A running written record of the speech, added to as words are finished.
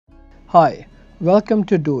Hi, welcome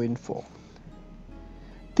to DoInfo.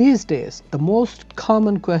 These days, the most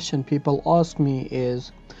common question people ask me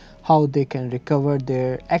is how they can recover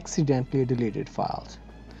their accidentally deleted files.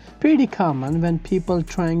 Pretty common when people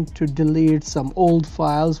trying to delete some old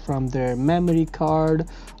files from their memory card,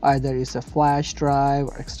 either it's a flash drive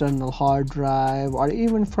or external hard drive or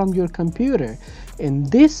even from your computer. In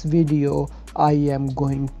this video, I am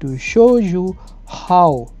going to show you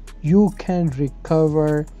how you can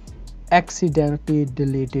recover accidentally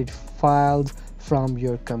deleted files from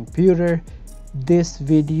your computer. This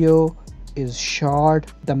video is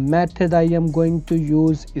short. The method I am going to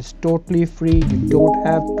use is totally free. You don't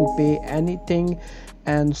have to pay anything,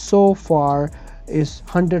 and so far is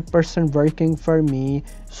 100% working for me.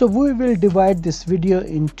 So we will divide this video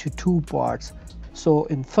into two parts. So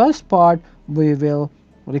in first part we will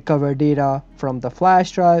recover data from the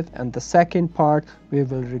flash drive, and the second part we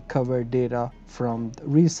will recover data from the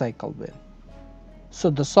recycle bin. So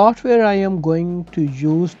the software I am going to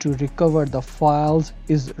use to recover the files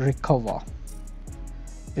is Recuva.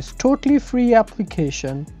 It's totally free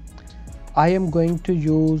application. I am going to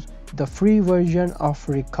use the free version of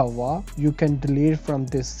Recuva. You can delete from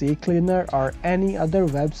this CCleaner or any other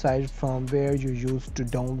website from where you used to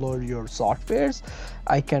download your softwares.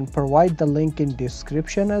 I can provide the link in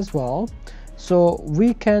description as well. So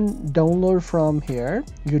we can download from here.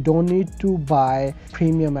 You don't need to buy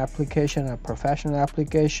premium application or professional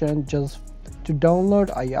application. Just to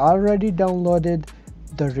download, I already downloaded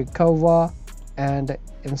the Recuva and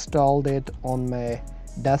installed it on my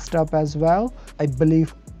desktop as well. I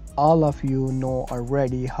believe all of you know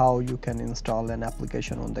already how you can install an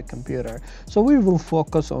application on the computer. So we will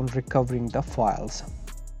focus on recovering the files.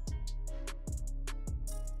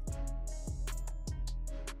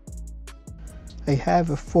 I have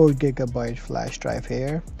a 4 GB flash drive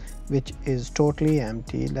here, which is totally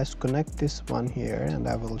empty. Let's connect this one here and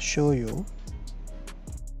I will show you.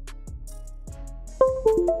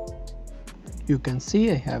 You can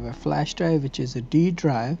see I have a flash drive which is a D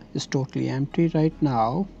drive. It's totally empty right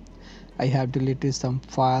now. I have deleted some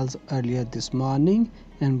files earlier this morning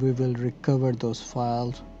and we will recover those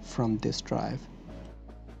files from this drive.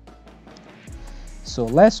 So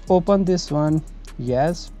let's open this one.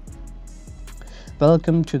 Yes.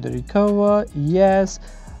 Welcome to the Recuva. Yes.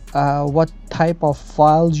 What type of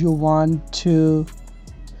files you want to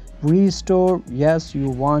restore? Yes, you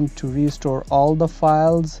want to restore all the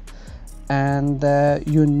files, and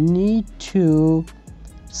you need to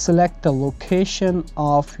select the location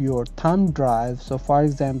of your thumb drive. So for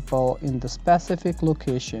example, in the specific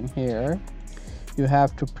location here, you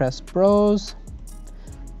have to press browse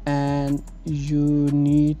and you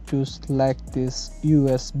need to select this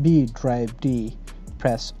USB drive D.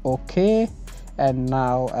 Press OK, and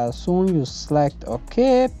now as soon you select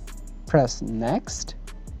OK, press next,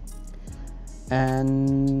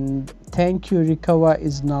 and thank you, Recuva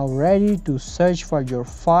is now ready to search for your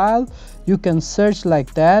file. You can search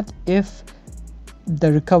like that. If the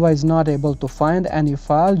Recuva is not able to find any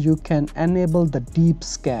file, you can enable the deep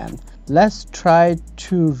scan. Let's try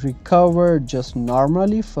to recover just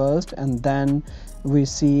normally first, and then we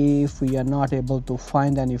see if we are not able to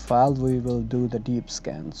find any files, we will do the deep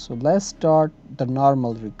scan. So let's start the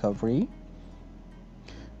normal recovery.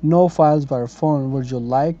 No files were found. Would you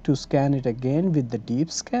like to scan it again with the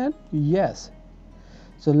deep scan? Yes.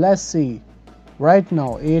 So let's see. Right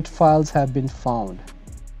now 8 files have been found.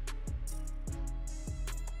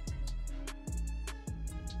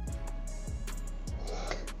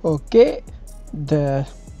 Okay, the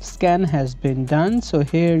scan has been done. So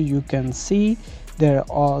here you can see there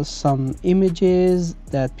are some images,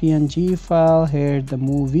 that PNG file, here the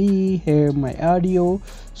movie, here my audio.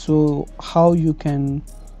 So how you can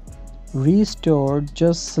restore,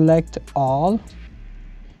 just select all,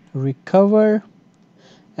 recover,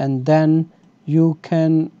 and then you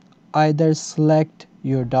can either select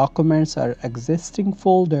your documents or existing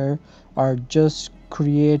folder or just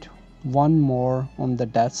create one more on the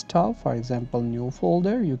desktop. For example, new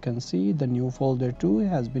folder. You can see the new folder 2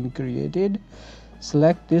 has been created.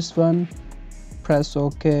 Select this one, press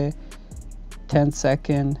OK, 10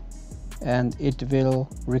 seconds, and it will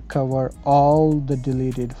recover all the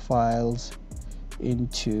deleted files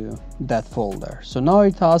into that folder. So now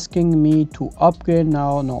it's asking me to upgrade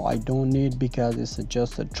now. No, I don't need, because it's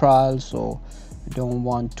just a trial, so I don't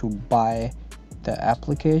want to buy the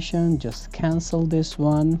application. Just cancel this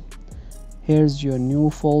one. Here's your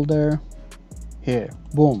new folder. Here,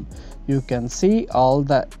 boom, you can see all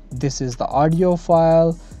that. This is the audio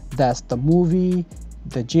file, that's the movie,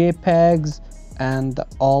 the JPEGs, and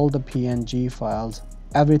all the PNG files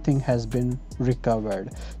everything has been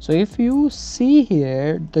recovered. So if you see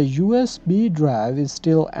here, the USB drive is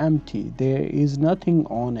still empty, there is nothing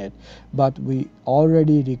on it, but we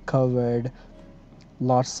already recovered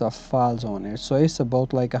lots of files on it. So it's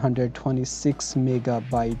about like 126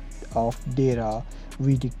 megabyte of data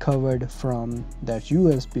we recovered from that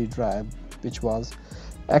USB drive, which was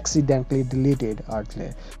accidentally deleted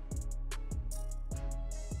earlier.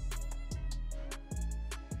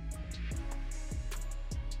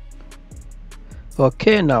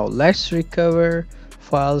 Okay, now let's recover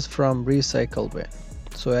files from recycle bin.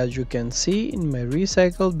 So as you can see in my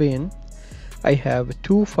recycle bin, I have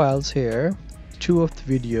two files here, two of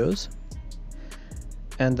the videos,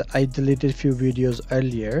 and I deleted few videos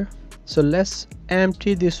earlier. So let's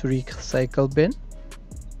empty this recycle bin.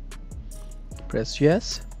 Press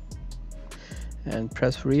yes and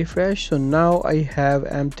press refresh. So now I have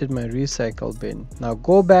emptied my recycle bin. Now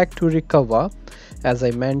go back to Recuva. As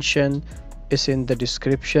I mentioned, it's in the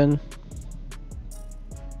description.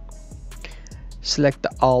 Select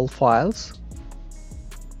all files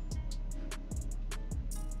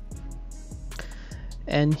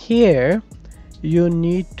and here you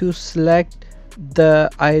need to select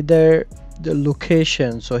either the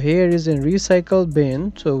location. So here is in recycle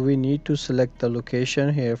bin, so we need to select the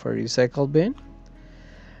location here for recycle bin,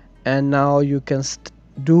 and now you can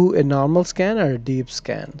do a normal scan or a deep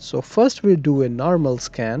scan. So first we'll do a normal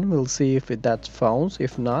scan, we'll see if that's found.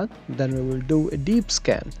 If not, then we will do a deep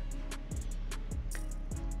scan.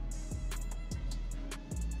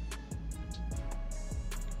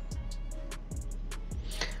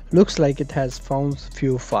 Looks like it has found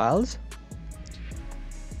few files.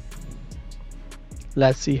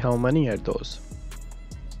 Let's see how many are those.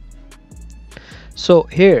 So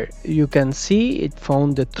here you can see it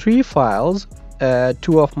found the 3 files,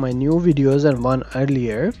 2 of my new videos and 1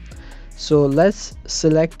 earlier. So let's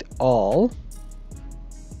select all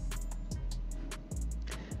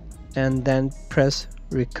and then press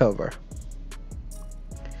recover.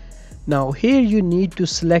 Now here you need to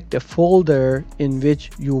select a folder in which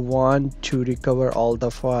you want to recover all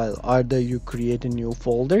the files. Either you create a new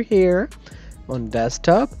folder here on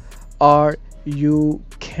desktop, or you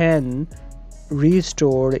can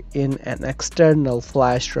restore in an external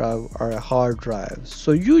flash drive or a hard drive.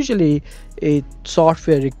 So usually a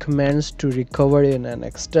software recommends to recover in an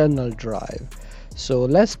external drive. So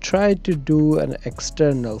let's try to do an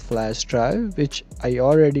external flash drive, which I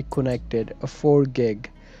already connected a 4 gig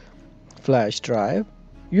flash drive.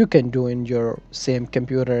 You can do in your same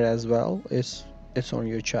computer as well, it's on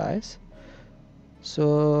your choice.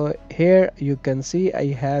 So here you can see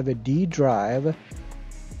I have a D drive,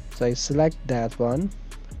 so I select that one,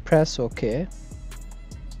 press OK,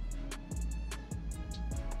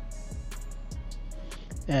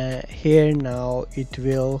 and here now it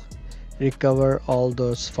will recover all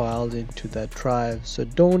those files into that drive. So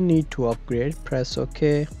don't need to upgrade, press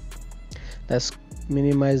OK. Let's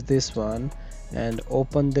minimize this one and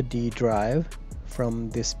open the D drive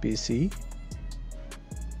from this PC.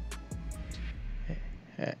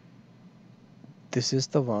 This is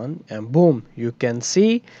the one, and boom, you can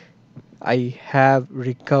see I have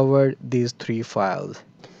recovered these 3 files.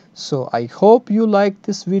 So I hope you like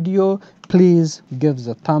this video. Please give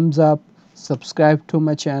the thumbs up, subscribe to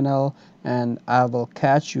my channel, and I will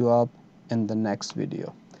catch you up in the next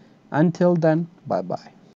video. Until then, bye bye.